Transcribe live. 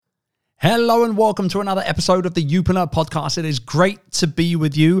Hello and welcome to another episode of the Youpreneur Podcast. It is great to be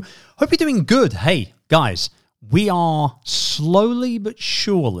with you. Hope you're doing good. Hey, guys, we are slowly but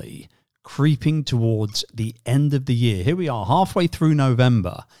surely creeping towards the end of the year. Here we are halfway through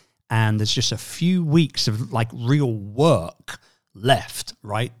November, and there's just a few weeks of like real work left,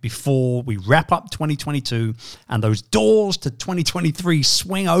 right, before we wrap up 2022 and those doors to 2023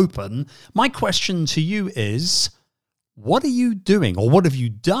 swing open. My question to you is, what are you doing, or what have you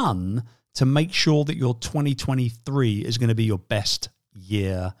done to make sure that your 2023 is going to be your best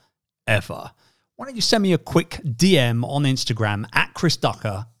year ever? Why don't you send me a quick DM on Instagram at Chris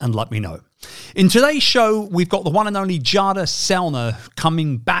Ducker and let me know. In today's show, we've got the one and only Giada Sellner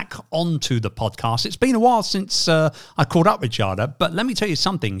coming back onto the podcast. It's been a while since I caught up with Giada, but let me tell you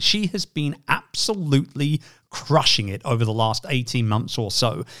something. She has been absolutely crushing it over the last 18 months or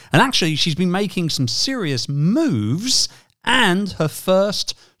so. And actually, she's been making some serious moves, and her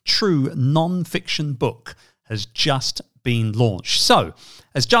first true non-fiction book has just been launched. So,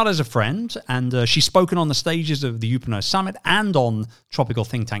 as Giada's a friend, and she's spoken on the stages of the Youpreneur Summit and on Tropical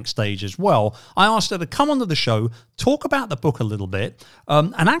Think Tank stage as well, I asked her to come onto the show, talk about the book a little bit,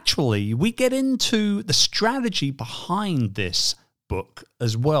 and actually we get into the strategy behind this book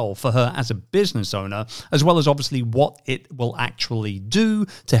as well for her as a business owner, as well as obviously what it will actually do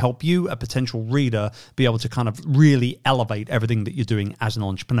to help you, a potential reader, be able to kind of really elevate everything that you're doing as an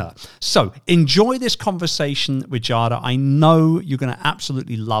entrepreneur. So enjoy this conversation with Giada. I know you're going to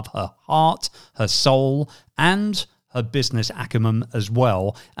absolutely love her heart, her soul, and her business acumen as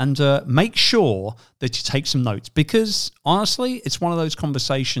well. And make sure that you take some notes, because honestly, it's one of those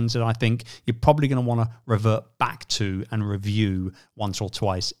conversations that I think you're probably going to want to revert back to and review once or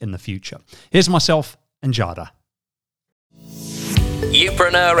twice in the future. Here's myself and Giada.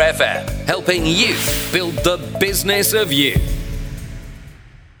 Youpreneur FM, helping you build the business of you.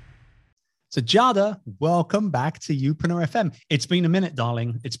 So Giada, welcome back to Youpreneur FM. It's been a minute,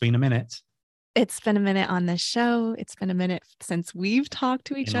 darling. It's been a minute. It's been a minute on this show. It's been a minute since we've talked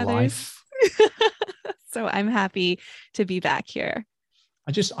to each other. So I'm happy to be back here.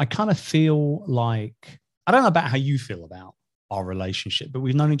 I kind of feel like, I don't know about how you feel about our relationship, but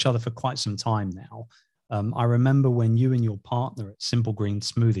we've known each other for quite some time now. I remember when you and your partner at Simple Green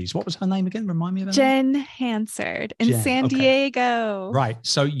Smoothies, what was her name again? Remind me of her Jen name? Hansard in San Diego. Right.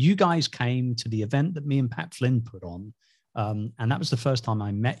 So you guys came to the event that me and Pat Flynn put on. And that was the first time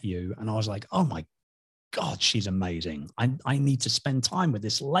I met you. And I was like, oh my God, she's amazing. I need to spend time with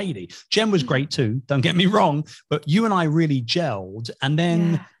this lady. Jen was great too, don't get me wrong, but you and I really gelled. And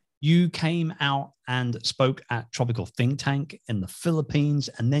then you came out and spoke at Tropical Think Tank in the Philippines.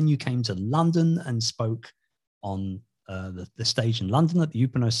 And then you came to London and spoke on the stage in London at the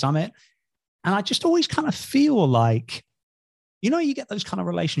Youpreneur Summit. And I just always kind of feel like, you know, you get those kind of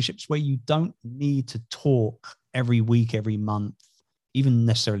relationships where you don't need to talk every week, every month, even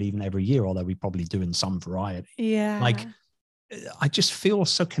necessarily even every year, although we probably do in some variety. Yeah. Like, I just feel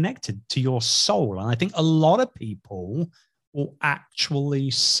so connected to your soul. And I think a lot of people will actually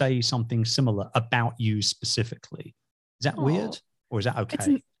say something similar about you specifically. Is that weird, or is that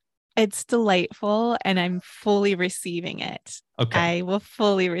okay? It's delightful, and I'm fully receiving it. Okay. I will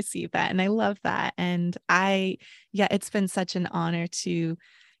fully receive that. And I love that. And it's been such an honor to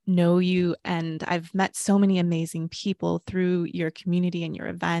know you. And I've met so many amazing people through your community and your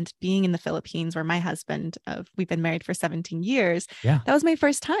event, being in the Philippines, where my husband, we've been married for 17 years. Yeah. That was my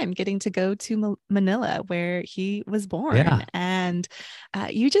first time getting to go to Manila, where he was born. Yeah. And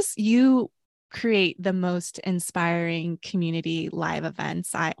you create the most inspiring community live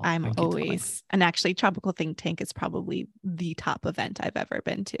events. I'm always, and actually Tropical Think Tank is probably the top event I've ever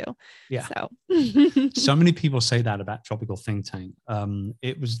been to. Yeah. So, so many people say that about Tropical Think Tank.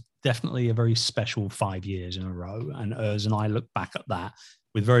 It was definitely a very special 5 years in a row. And Urs and I look back at that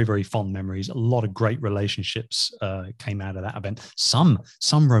with very, very fond memories. A lot of great relationships came out of that event. Some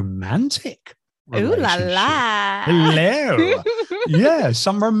romantic. Ooh la la. Hello. Yeah,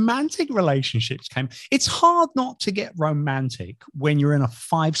 some romantic relationships came. It's hard not to get romantic when you're in a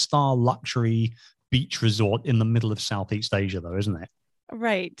 5-star luxury beach resort in the middle of Southeast Asia, though, isn't it?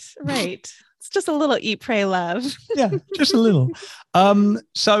 Right. It's just a little eat, pray, love. Yeah, just a little.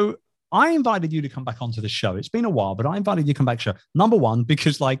 So I invited you to come back onto the show. It's been a while, but I invited you to come back to the show. Number one,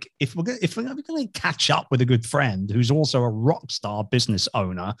 because like if we're going to catch up with a good friend who's also a rock star business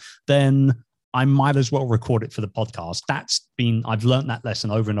owner, then I might as well record it for the podcast. I've learned that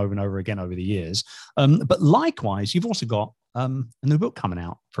lesson over and over and over again over the years. But likewise, you've also got a new book coming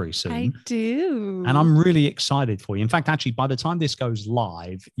out pretty soon. I do. And I'm really excited for you. In fact, actually, by the time this goes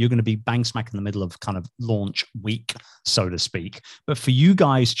live, you're going to be bang smack in the middle of kind of launch week, so to speak. But for you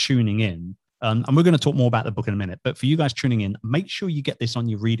guys tuning in, and we're going to talk more about the book in a minute, but for you guys tuning in, make sure you get this on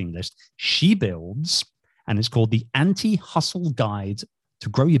your reading list. She builds, and it's called The Anti-Hustle Guide to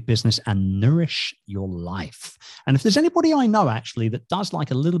Grow Your Business and Nourish Your Life. And if there's anybody I know actually that does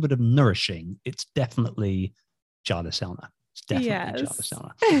like a little bit of nourishing, it's definitely Giada Selner. It's definitely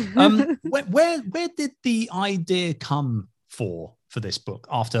Giada Selner. Where did the idea come for this book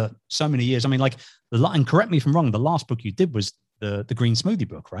after so many years? I mean, like, and correct me if I'm wrong, the last book you did was the green smoothie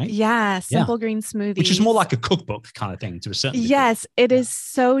book, right? Yeah, Simple Green Smoothie. Which is more like a cookbook kind of thing to a certain degree. Yes, it is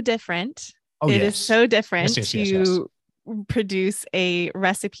so different. It is so different yes. Produce a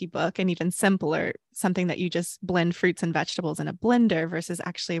recipe book, and even simpler, something that you just blend fruits and vegetables in a blender versus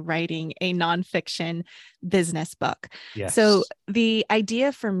actually writing a nonfiction business book. Yes. So the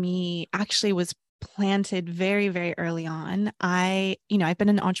idea for me actually was planted very, very early on. I've been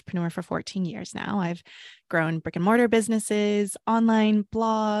an entrepreneur for 14 years now. I've grown brick and mortar businesses, online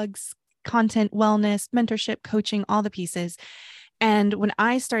blogs, content, wellness, mentorship, coaching, all the pieces. And when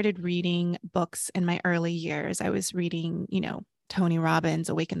I started reading books in my early years, I was reading, Tony Robbins,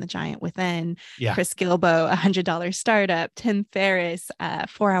 Awaken the Giant Within, Chris Gilbo, $100 Startup, Tim Ferriss,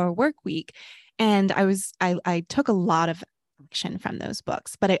 4-Hour Work Week. And I took a lot of action from those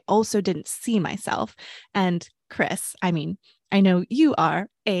books, but I also didn't see myself. And Chris, I know you are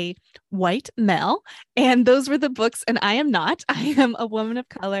a white male, and those were the books, and I am not. I am a woman of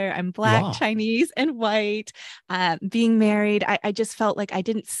color. I'm Black, Chinese, and white. Being married, I just felt like I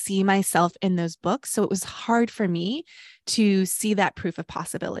didn't see myself in those books. So it was hard for me to see that proof of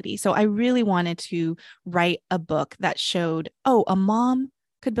possibility. So I really wanted to write a book that showed, a mom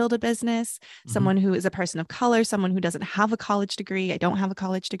could build a business, someone who is a person of color, someone who doesn't have a college degree. I don't have a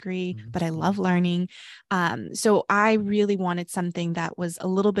college degree, but I love learning. So I really wanted something that was a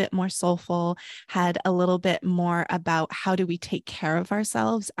little bit more soulful, had a little bit more about how do we take care of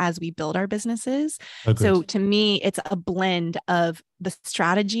ourselves as we build our businesses. So to me, it's a blend of the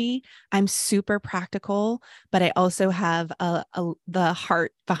strategy. I'm super practical, but I also have the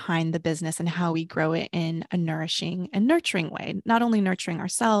heart behind the business and how we grow it in a nourishing and nurturing way, not only nurturing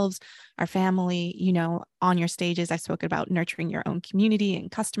ourselves, our family, on your stages, I spoke about nurturing your own community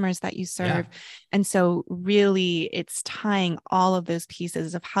and customers that you serve. Yeah. And so really it's tying all of those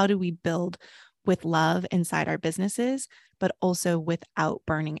pieces of how do we build with love inside our businesses, but also without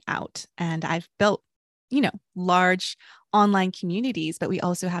burning out. And I've built, large online communities, but we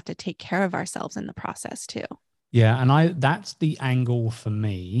also have to take care of ourselves in the process too. Yeah. And that's the angle for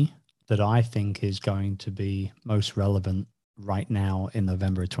me that I think is going to be most relevant right now in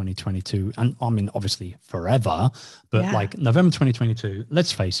November of 2022. And I mean, obviously forever, but like November 2022,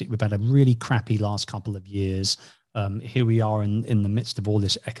 let's face it, we've had a really crappy last couple of years. Here we are in the midst of all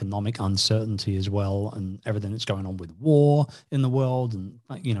this economic uncertainty as well, and everything that's going on with war in the world. And,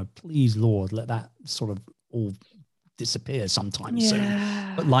 please, Lord, let that sort of all disappear sometime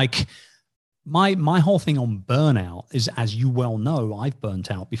soon. But like my whole thing on burnout is, as you well know, I've burnt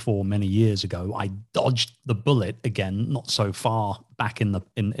out before many years ago. I dodged the bullet again, not so far back in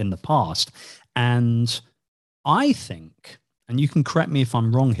the past. And I think, and you can correct me if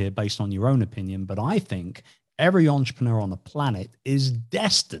I'm wrong here based on your own opinion, but I think every entrepreneur on the planet is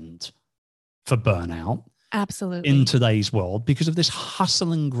destined for burnout. Absolutely. In today's world, because of this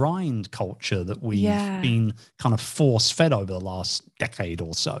hustle and grind culture that we've been kind of force fed over the last decade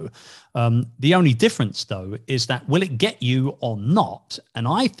or so. The only difference, though, is that will it get you or not? And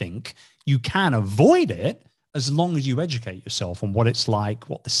I think you can avoid it as long as you educate yourself on what it's like,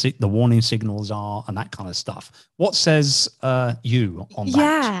 what the warning signals are, and that kind of stuff. What says you on that?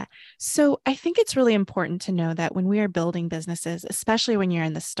 Yeah. So I think it's really important to know that when we are building businesses, especially when you're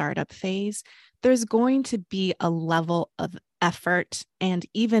in the startup phase, there's going to be a level of effort and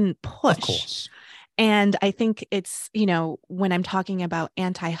even push. Of course. And I think it's, when I'm talking about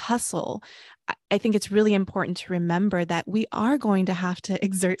anti-hustle, I think it's really important to remember that we are going to have to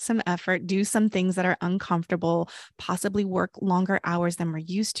exert some effort, do some things that are uncomfortable, possibly work longer hours than we're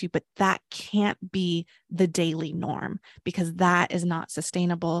used to, but that can't be the daily norm because that is not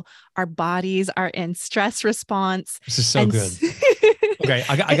sustainable. Our bodies are in stress response. This is so good. Okay,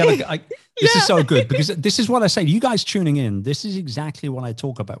 this is so good because this is what I say. You guys tuning in, this is exactly what I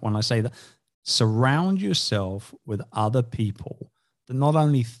talk about when I say that surround yourself with other people that not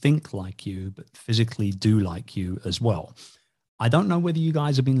only think like you, but physically do like you as well. I don't know whether you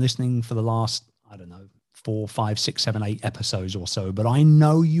guys have been listening for the last, 4, 5, 6, 7, 8 episodes or so, but I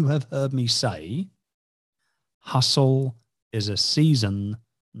know you have heard me say hustle is a season,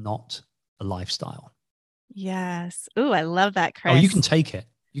 not a lifestyle. Yes. Ooh, I love that, Chris. Oh, you can take it.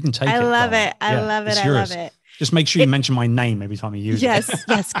 You can take it. I love darling. it. I love it. It's I yours. love it. Just make sure you mention my name every time you use Yes, it.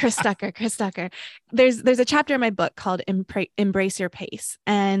 yes, Chris Ducker, Chris Ducker. There's a chapter in my book called Embrace Your Pace.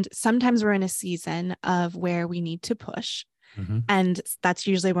 And sometimes we're in a season of where we need to push. And that's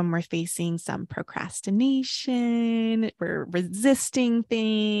usually when we're facing some procrastination, we're resisting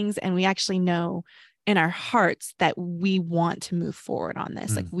things, and we actually know in our hearts that we want to move forward on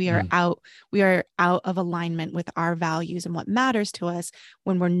this. Like we are out of alignment with our values and what matters to us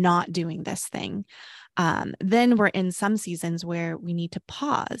when we're not doing this thing. Then we're in some seasons where we need to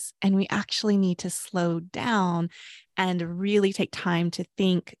pause and we actually need to slow down and really take time to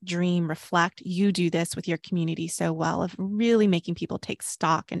think, dream, reflect. You do this with your community so well, of really making people take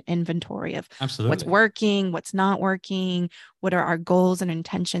stock and inventory of what's working, what's not working, what are our goals and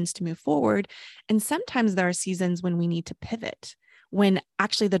intentions to move forward. And sometimes there are seasons when we need to pivot, when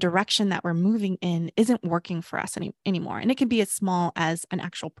actually the direction that we're moving in isn't working for us anymore. And it can be as small as an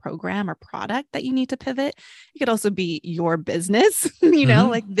actual program or product that you need to pivot. It could also be your business,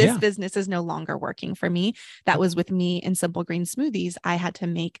 like this business is no longer working for me. That was with me in Simple Green Smoothies. I had to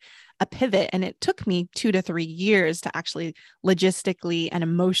make a pivot, and it took me 2 to 3 years to actually logistically and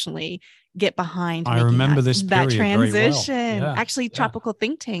emotionally get behind. I remember this that transition. Very well. Actually, Tropical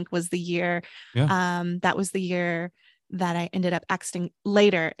Think Tank was the year. That was the year that I ended up exiting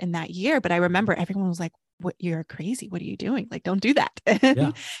later in that year. But I remember everyone was like, "What? You're crazy. What are you doing? Like, don't do that."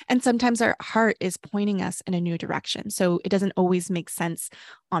 And sometimes our heart is pointing us in a new direction. So it doesn't always make sense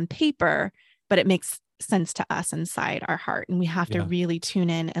on paper, but it makes sense to us inside our heart. And we have to really tune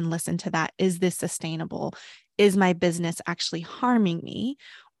in and listen to that. Is this sustainable? Is my business actually harming me?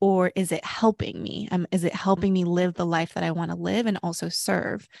 Or is it helping me? Is it helping me live the life that I want to live and also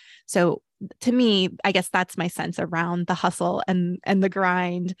serve? So to me, I guess that's my sense around the hustle and the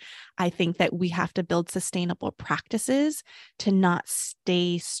grind. I think that we have to build sustainable practices to not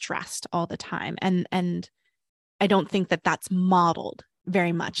stay stressed all the time. And I don't think that that's modeled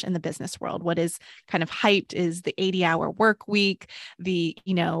very much in the business world. What is kind of hyped is the 80-hour work week, the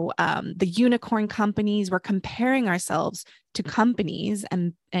unicorn companies. We're comparing ourselves to companies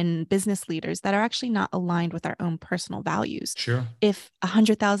and business leaders that are actually not aligned with our own personal values. Sure. If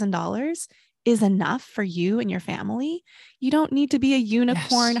 $100,000 is enough for you and your family, you don't need to be a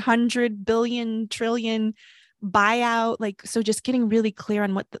unicorn, 100 billion, trillion buyout. So just getting really clear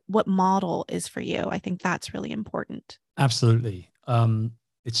on what model is for you. I think that's really important. Absolutely.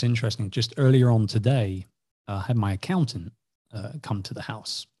 It's interesting. Just earlier on today, I had my accountant come to the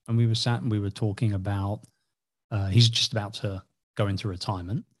house, and we were talking about, he's just about to go into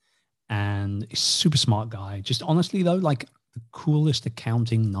retirement, and he's a super smart guy. Just honestly though, like the coolest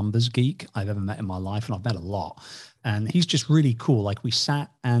accounting numbers geek I've ever met in my life. And I've met a lot, and he's just really cool. Like we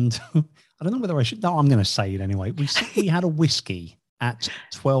sat and I don't know whether I should, no, I'm going to say it anyway. We had a whiskey at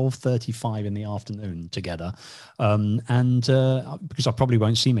 12:35 in the afternoon together. Because I probably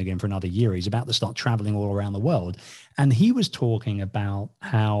won't see him again for another year. He's about to start traveling all around the world. And he was talking about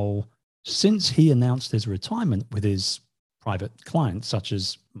how since he announced his retirement with his private clients, such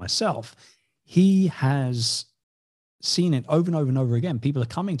as myself, he has seen it over and over and over again. People are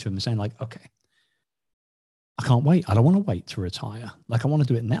coming to him and saying like, okay, I can't wait. I don't want to wait to retire. Like I want to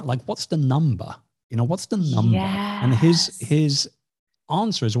do it now. Like what's the number? What's the number? Yes. And his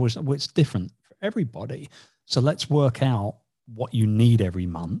answer is always, well, it's different for everybody. So let's work out what you need every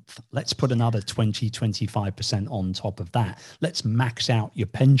month. Let's put another 20-25% on top of that. Let's max out your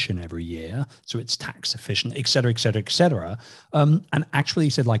pension every year so it's tax efficient, et cetera, et cetera, et cetera. And actually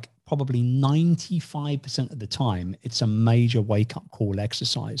he said like probably 95% of the time, it's a major wake-up call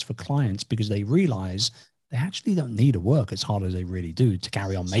exercise for clients because they realize they actually don't need to work as hard as they really do to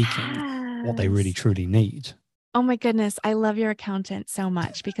carry on making what they really truly need. Oh my goodness. I love your accountant so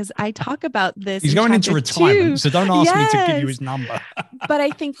much because I talk about this. He's going into retirement, so don't ask me to give you his number. But I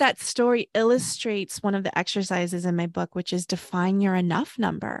think that story illustrates one of the exercises in my book, which is define your enough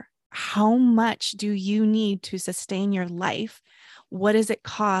number. How much do you need to sustain your life? What does it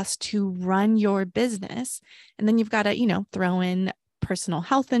cost to run your business? And then you've got to, throw in personal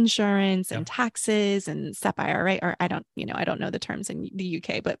health insurance and taxes and SEP IRA, or I don't know the terms in the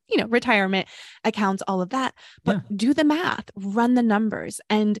UK, but retirement accounts, all of that. But do the math, run the numbers.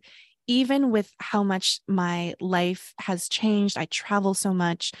 And even with how much my life has changed, I travel so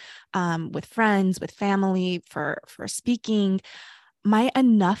much with friends, with family, for speaking, my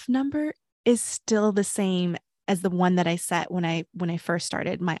enough number is still the same as the one that I set when I first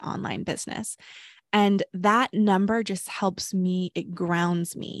started my online business. And that number just helps me, it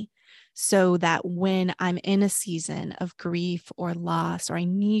grounds me so that when I'm in a season of grief or loss, or I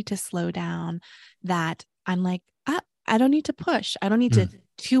need to slow down, that I'm like, I don't need to push. I don't need to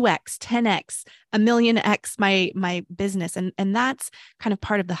 2x, 10x, a million X my business. And that's kind of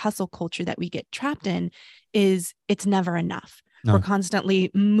part of the hustle culture that we get trapped in, is it's never enough. No. We're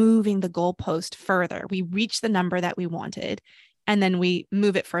constantly moving the goalpost further. We reach the number that we wanted, and then we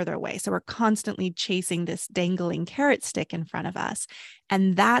move it further away. So we're constantly chasing this dangling carrot stick in front of us.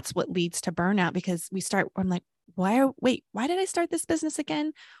 And that's what leads to burnout, because I'm like, why did I start this business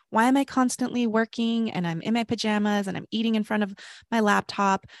again? Why am I constantly working and I'm in my pajamas and I'm eating in front of my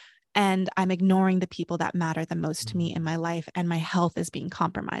laptop and I'm ignoring the people that matter the most to me in my life, and my health is being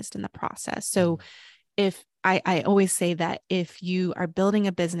compromised in the process. So if I always say that if you are building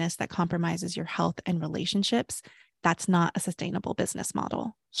a business that compromises your health and relationships, that's not a sustainable business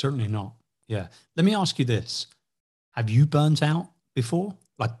model. Certainly not. Yeah. Let me ask you this. Have you burnt out before?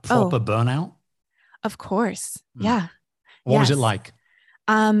 Like proper burnout? Of course. Yeah. What was it like?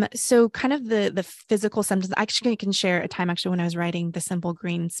 So kind of the physical symptoms, actually I can share a time actually when I was writing the Simple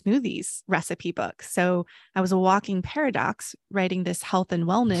Green Smoothies recipe book. So I was a walking paradox writing this health and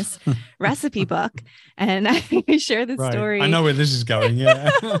wellness recipe book. And I share this story. I know where this is going. Yeah.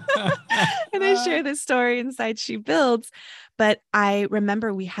 And I share this story inside She Builds. But I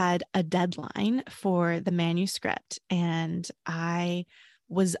remember we had a deadline for the manuscript, and I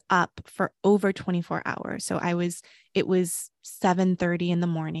was up for over 24 hours. So it was 7:30 in the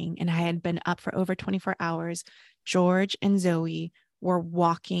morning, and I had been up for over 24 hours. George and Zoe were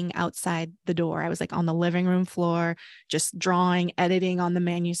walking outside the door. I was like on the living room floor, just drawing, editing on the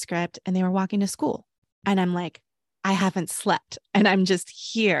manuscript, and they were walking to school. And I'm like, I haven't slept, and I'm just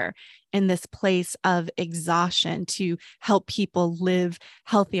here in this place of exhaustion to help people live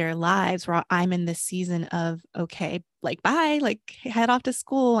healthier lives, where I'm in this season of, okay, like, bye, like head off to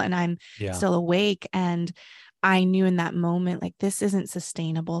school. And I'm still awake. And I knew in that moment, like, this isn't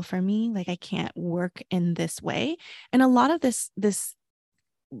sustainable for me. Like, I can't work in this way. And a lot of this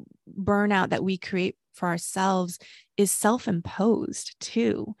burnout that we create for ourselves is self-imposed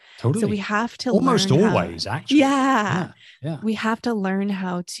too. Totally. So we have to almost always actually. Yeah. We have to learn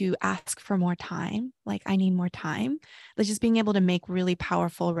how to ask for more time. Like, I need more time. Like, just being able to make really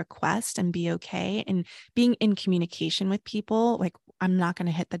powerful requests and be okay, and being in communication with people. Like, I'm not going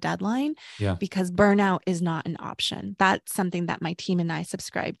to hit the deadline because burnout is not an option. That's something that my team and I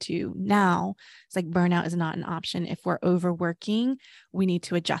subscribe to now. It's like, burnout is not an option. If we're overworking, we need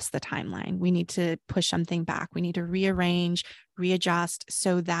to adjust the timeline. We need to push something back. We need to rearrange, readjust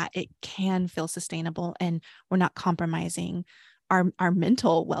so that it can feel sustainable and we're not compromising our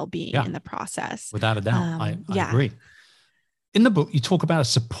mental well-being in the process. Without a doubt. I agree. In the book, you talk about a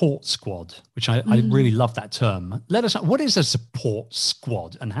support squad, which I really love that term. Let us know, what is a support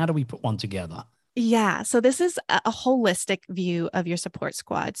squad and how do we put one together? Yeah. So this is a holistic view of your support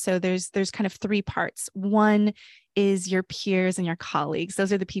squad. So there's kind of three parts. One is your peers and your colleagues.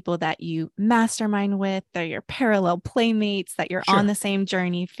 Those are the people that you mastermind with. They're your parallel playmates, that you're on the same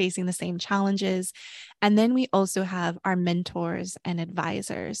journey, facing the same challenges. And then we also have our mentors and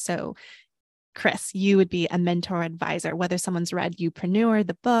advisors. So Chris, you would be a mentor advisor, whether someone's read Youpreneur,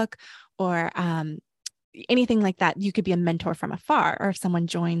 the book, or anything like that. You could be a mentor from afar, or if someone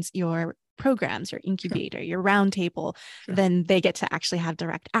joins your programs, your incubator, your roundtable, then they get to actually have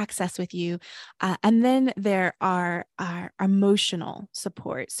direct access with you. And then there are our emotional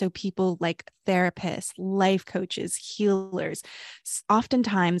support. So people like therapists, life coaches, healers.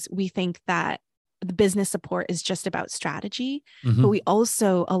 Oftentimes we think that the business support is just about strategy, but we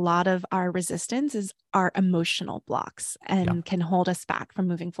also, a lot of our resistance is our emotional blocks and can hold us back from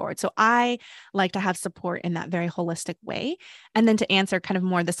moving forward. So I like to have support in that very holistic way. And then to answer kind of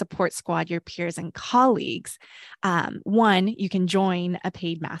more the support squad, your peers and colleagues, one, you can join a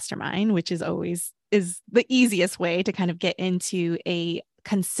paid mastermind, which is the easiest way to kind of get into a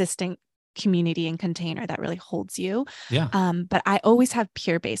consistent community and container that really holds you. But I always have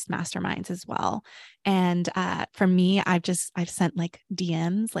peer-based masterminds as well. And for me, I've sent like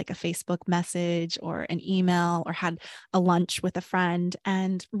DMs, like a Facebook message or an email, or had a lunch with a friend,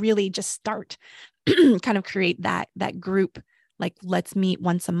 and really just start kind of create that group. Like, let's meet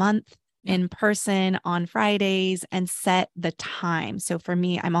once a month in person on Fridays and set the time. So for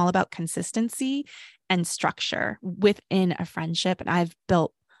me, I'm all about consistency and structure within a friendship. And I've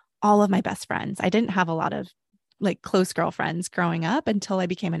built all of my best friends. I didn't have a lot of like close girlfriends growing up until I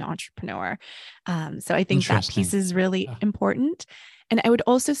became an entrepreneur. So I think that piece is really important. And I would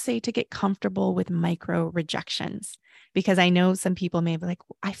also say to get comfortable with micro rejections. because I know some people may be like,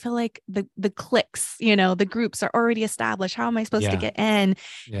 I feel like the cliques, the groups are already established. How am I supposed to get in?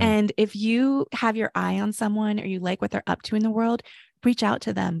 Yeah. And if you have your eye on someone or you like what they're up to in the world, reach out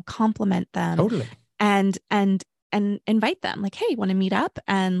to them, compliment them. Totally. And invite them, like, hey, want to meet up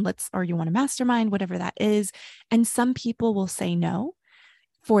and or you want to mastermind, whatever that is. And some people will say no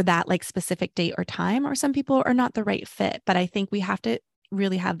for that like specific date or time, or some people are not the right fit. But I think we have to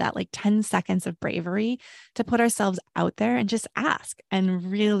really have that like 10 seconds of bravery to put ourselves out there and just ask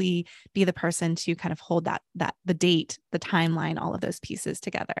and really be the person to kind of hold that the date, the timeline, all of those pieces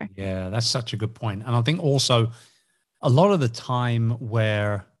together. Yeah, that's such a good point. And I think also a lot of the time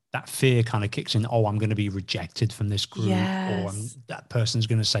where that fear kind of kicks in, oh, I'm going to be rejected from this group, or that person's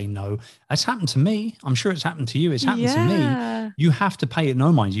going to say no. That's happened to me. I'm sure it's happened to you. It's happened to me. You have to pay it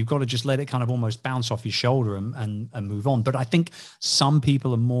no mind. You've got to just let it kind of almost bounce off your shoulder and move on. But I think some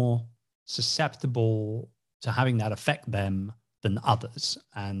people are more susceptible to having that affect them than others.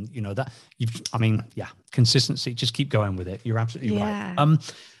 And, consistency, just keep going with it. You're absolutely right.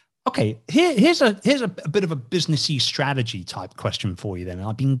 Okay, here's a bit of a businessy strategy type question for you then. And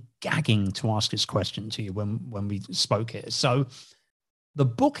I've been gagging to ask this question to you when we spoke here. So the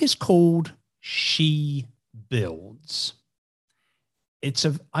book is called She Builds. It's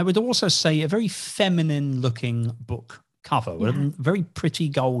I would also say a very feminine looking book cover with a very pretty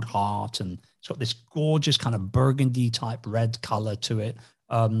gold heart, and it's got this gorgeous kind of burgundy type red color to it.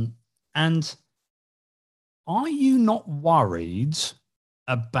 And are you not worried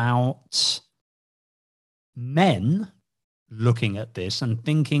about men looking at this and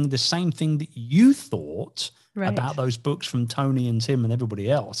thinking the same thing that you thought about those books from Tony and Tim and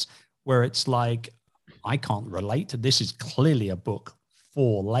everybody else, where it's like, I can't relate to this? Is clearly a book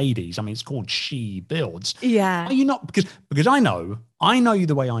for ladies. I mean, it's called She Builds. Yeah. Are you not? Because I know you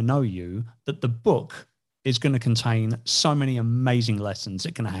the way I know you, that the book is going to contain so many amazing lessons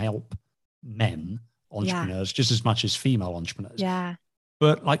that can help men entrepreneurs just as much as female entrepreneurs. Yeah.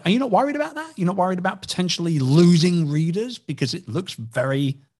 But like, are you not worried about that? You're not worried about potentially losing readers because it looks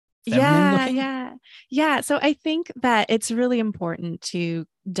very feminine looking? Yeah. So I think that it's really important to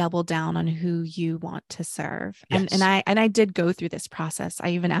double down on who you want to serve. Yes. And I did go through this process. I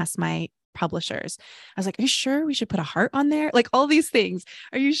even asked my publishers, I was like, are you sure we should put a heart on there? Like all these things.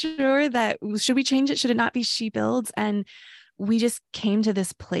 Are you sure should we change it? Should it not be She Builds? And we just came to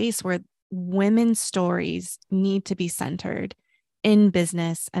this place where women's stories need to be centered in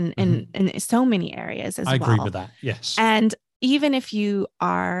business and in so many areas as well. I agree with that. Yes. And even if you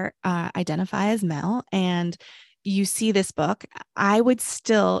are identify as male and you see this book, I would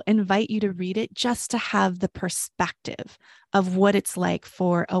still invite you to read it just to have the perspective of what it's like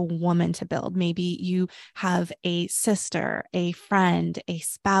for a woman to build. Maybe you have a sister, a friend, a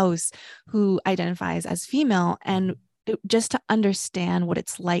spouse who identifies as female, and just to understand what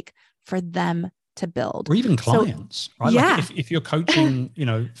it's like for them to build, or even clients, right? Yeah. Like if you're coaching,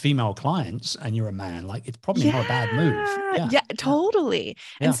 female clients and you're a man, like it's probably not a bad move. Yeah, totally.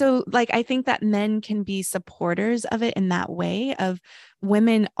 Yeah. And so like, I think that men can be supporters of it in that way. Of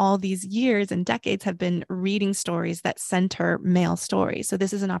women all these years and decades have been reading stories that center male stories. So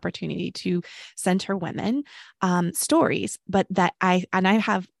this is an opportunity to center women stories, but that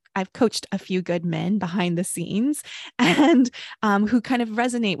I've coached a few good men behind the scenes and who kind of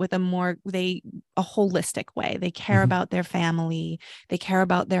resonate with a holistic way. They care about their family, they care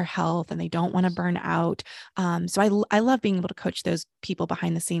about their health, and they don't want to burn out. So I love being able to coach those people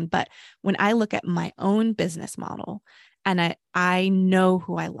behind the scene. But when I look at my own business model, and I know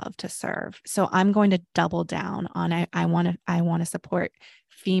who I love to serve, so I'm going to double down on I want to support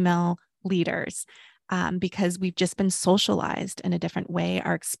female leaders. Because we've just been socialized in a different way.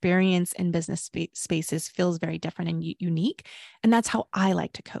 Our experience in business spaces feels very different and unique. And that's how I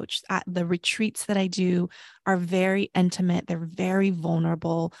like to coach. The retreats that I do are very intimate. They're very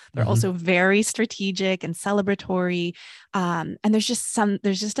vulnerable. They're also very strategic and celebratory. And there's just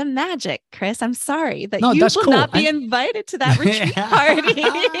a magic, Chris. I'm sorry that you will not be invited to that retreat party.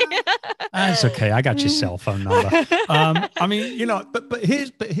 That's okay. I got your cell phone number. I mean, but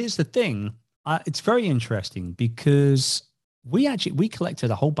here's the thing. It's very interesting because we collected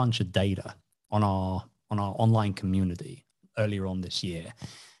a whole bunch of data on our online community earlier on this year,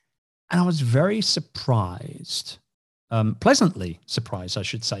 and I was very surprised, pleasantly surprised, I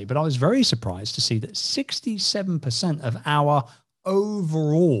should say. But I was very surprised to see that 67% of our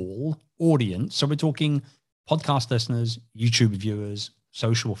overall audience, so we're talking podcast listeners, YouTube viewers,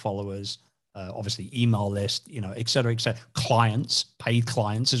 social followers, obviously email list, et cetera, clients, paid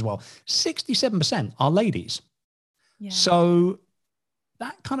clients as well. 67% are ladies. Yeah. So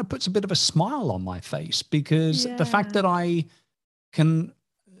that kind of puts a bit of a smile on my face, because the fact that I can,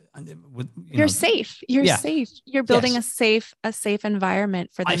 you're safe. You're safe. You're building a safe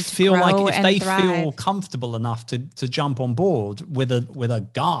environment for them. I feel to grow like if they thrive. feel comfortable enough to jump on board with a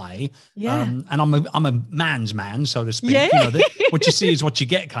guy, and I'm a man's man, so to speak. What you see is what you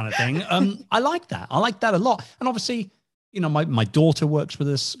get, kind of thing. I like that. I like that a lot. And obviously, my daughter works with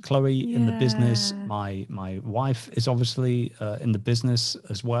us, Chloe, in the business. My wife is obviously in the business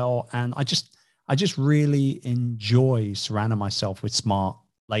as well, and I just really enjoy surrounding myself with smart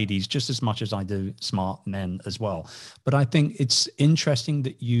ladies just as much as I do smart men as well. But I think it's interesting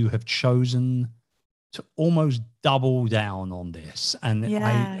that you have chosen to almost double down on this, and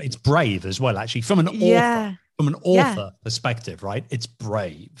it's brave as well, actually, from an author perspective, right? It's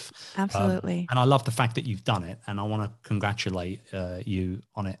brave. Absolutely. And I love the fact that you've done it, and I want to congratulate you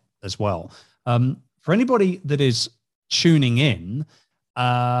on it as well. For anybody that is tuning in,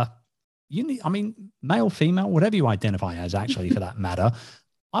 male, female, whatever you identify as, actually, for that matter,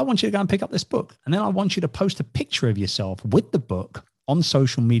 I want you to go and pick up this book. And then I want you to post a picture of yourself with the book on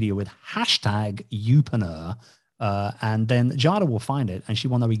social media with #Youpreneur. And then Jada will find it, and she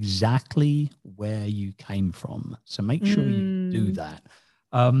will know exactly where you came from. So make sure you do that.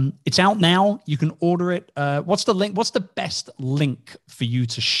 It's out now. You can order it. What's the link? What's the best link for you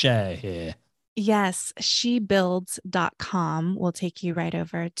to share here? Yes, shebuilds.com will take you right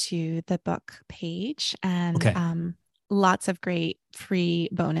over to the book page, and lots of great free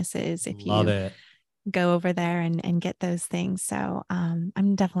bonuses if you go over there and get those things. So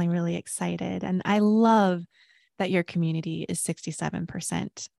I'm definitely really excited. And I love that your community is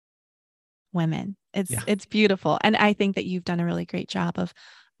 67% women. It's beautiful. And I think that you've done a really great job of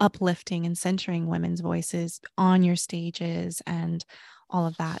uplifting and centering women's voices on your stages and all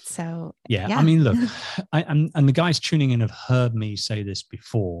of that. So I mean, look, and the guys tuning in have heard me say this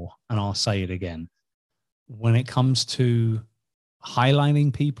before, and I'll say it again. When it comes to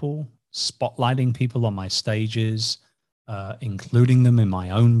highlighting people, spotlighting people on my stages, including them in my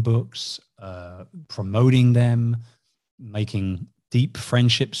own books, promoting them, making deep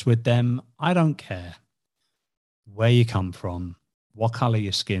friendships with them, I don't care where you come from, what color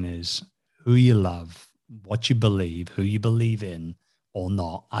your skin is, who you love, what you believe, who you believe in or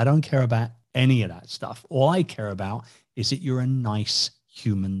not. I don't care about any of that stuff. All I care about is that you're a nice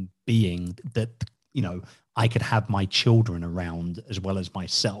human being that, I could have my children around as well as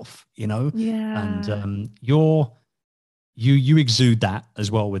myself, and you exude that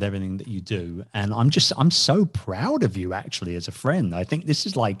as well with everything that you do. And I'm so proud of you, actually, as a friend. I think this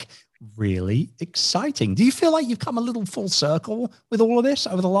is like really exciting. Do you feel like you've come a little full circle with all of this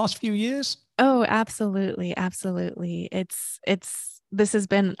over the last few years? Oh, absolutely. Absolutely. This has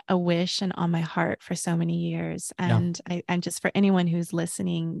been a wish and on my heart for so many years. And I'm just, for anyone who's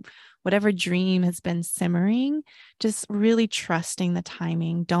listening, whatever dream has been simmering, just really trusting the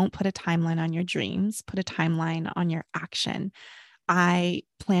timing. Don't put a timeline on your dreams, put a timeline on your action. I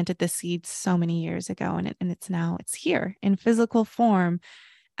planted the seeds so many years ago, and it's here in physical form,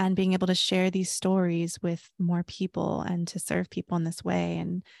 and being able to share these stories with more people and to serve people in this way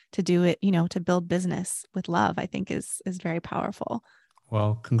and to do it, to build business with love, I think is very powerful.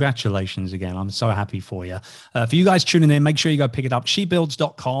 Well, congratulations again. I'm so happy for you. For you guys tuning in, make sure you go pick it up.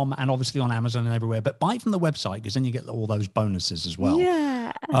 Shebuilds.com, and obviously on Amazon and everywhere. But buy from the website, because then you get all those bonuses as well.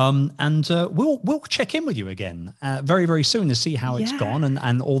 Yeah. And we'll check in with you again very, very soon to see how it's gone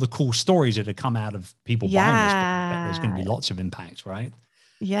and all the cool stories that have come out of people buying this book. There's going to be lots of impact, right?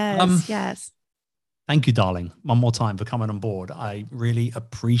 Yes. Yes. Thank you, darling, one more time for coming on board. I really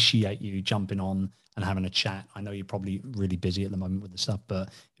appreciate you jumping on and having a chat. I know you're probably really busy at the moment with the stuff, but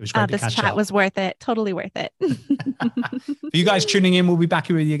it was great to catch up. This chat was worth it. Totally worth it. For you guys tuning in, we'll be back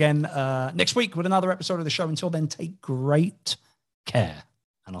here with you again next week with another episode of the show. Until then, take great care,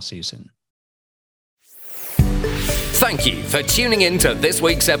 and I'll see you soon. Thank you for tuning in to this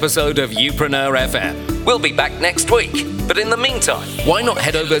week's episode of Youpreneur FM. We'll be back next week. But in the meantime, why not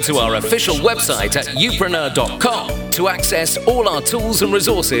head over to our official website at youpreneur.com to access all our tools and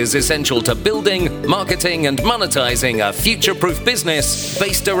resources essential to building, marketing, and monetizing a future-proof business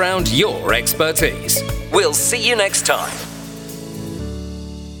based around your expertise. We'll see you next time.